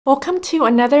Welcome to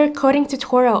another coding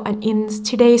tutorial, and in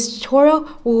today's tutorial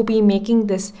we'll be making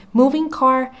this moving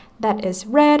car that is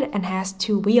red and has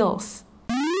two wheels.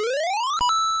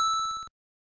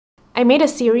 I made a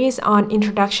series on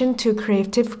introduction to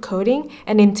creative coding,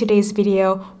 and in today's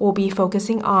video we'll be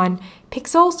focusing on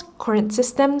pixels, coordinate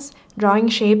systems, drawing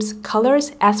shapes,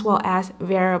 colors, as well as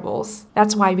variables.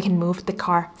 That's why we can move the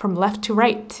car from left to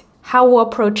right. How we'll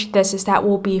approach this is that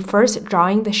we'll be first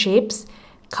drawing the shapes,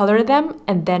 color them,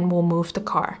 and then we'll move the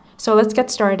car. So let's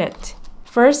get started.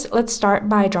 First, let's start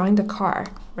by drawing the car,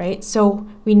 right? So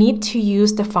we need to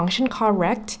use the function called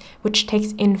rect, which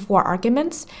takes in 4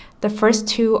 arguments. The first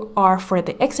 2 are for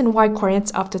the x and y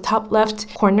coordinates of the top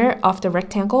left corner of the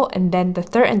rectangle, and then the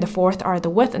third and the fourth are the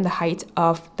width and the height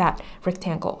of that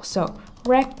rectangle. So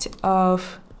rect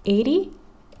of 80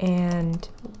 and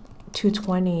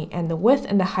 220, and the width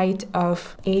and the height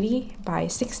of 80 by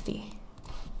 60.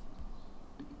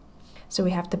 So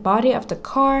we have the body of the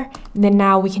car, and then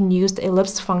now we can use the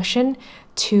ellipse function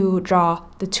to draw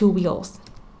the 2 wheels.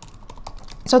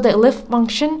 So the ellipse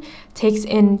function takes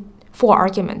in 4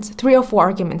 arguments, 3 or 4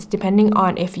 arguments, depending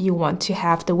on if you want to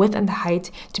have the width and the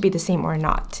height to be the same or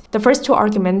not. The first 2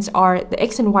 arguments are the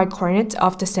x and y coordinates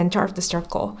of the center of the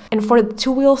circle. And for the 2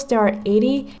 wheels, there are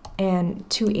 80 and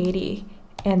 280.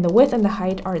 And the width and the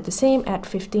height are the same at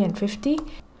 50 and 50.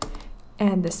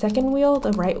 And the second wheel,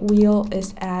 the right wheel,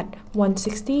 is at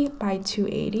 160 by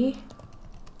 280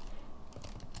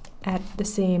 at the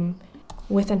same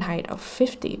width and height of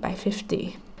 50 by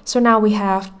 50. So now we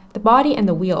have the body and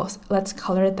the wheels. Let's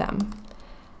color them.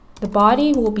 The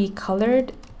body will be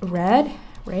colored red,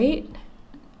 right?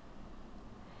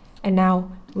 And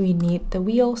now we need the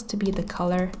wheels to be the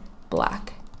color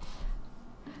black.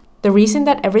 The reason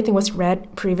that everything was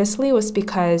red previously was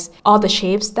because all the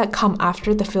shapes that come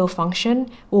after the fill function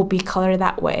will be colored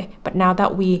that way. But now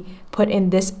that we put in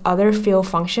this other fill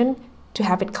function to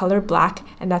have it colored black,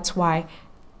 and that's why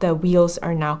the wheels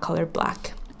are now colored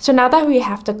black. So now that we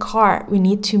have the car, we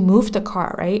need to move the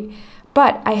car, right?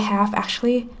 But I have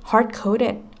actually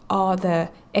hard-coded all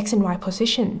the x and y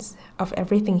positions of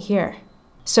everything here.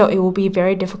 So it will be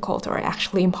very difficult, or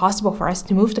actually impossible, for us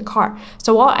to move the car.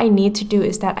 So what I need to do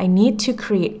is that I need to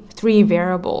create 3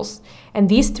 variables. And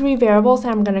these 3 variables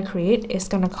that I'm going to create is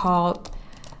going to call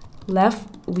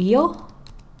left wheel,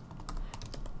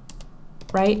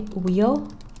 right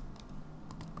wheel,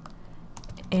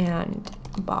 and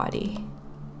body.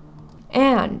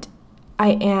 And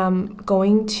I am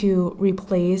going to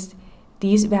replace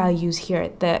these values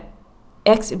here, the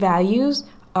x values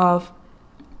of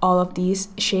all of these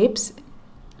shapes,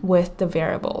 with the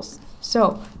variables.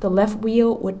 So the left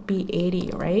wheel would be 80,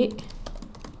 right?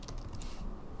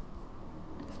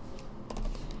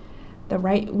 The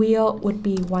right wheel would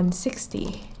be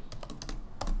 160.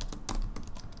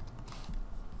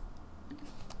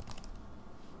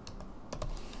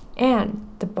 And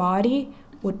the body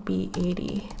would be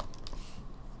 80.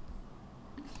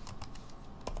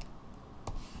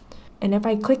 And if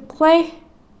I click play,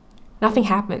 nothing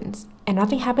happens. And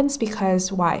nothing happens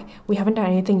because why? We haven't done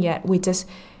anything yet. We just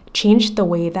changed the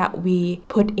way that we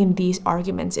put in these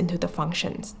arguments into the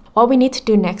functions. What we need to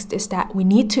do next is that we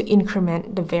need to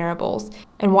increment the variables.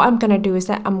 And what I'm going to do is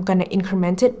that I'm going to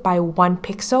increment it by 1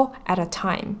 pixel at a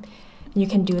time. You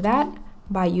can do that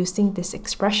by using this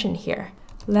expression here.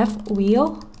 Left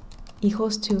wheel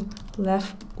equals to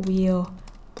left wheel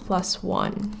plus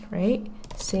 1, right?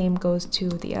 Same goes to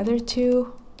the other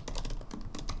 2.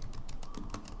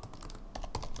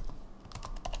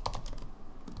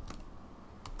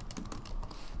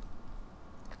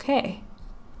 Okay,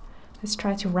 let's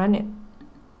try to run it.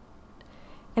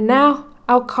 And now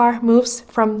our car moves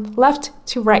from left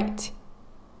to right.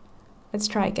 Let's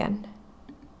try again.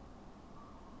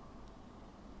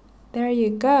 There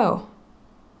you go.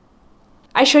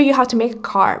 I show you how to make a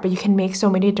car, but you can make so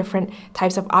many different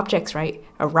types of objects, right?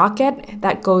 A rocket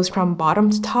that goes from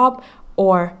bottom to top,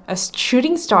 or a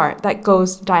shooting star that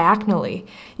goes diagonally.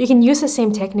 You can use the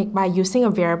same technique by using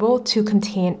a variable to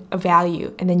contain a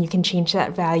value, and then you can change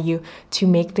that value to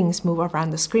make things move around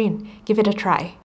the screen. Give it a try.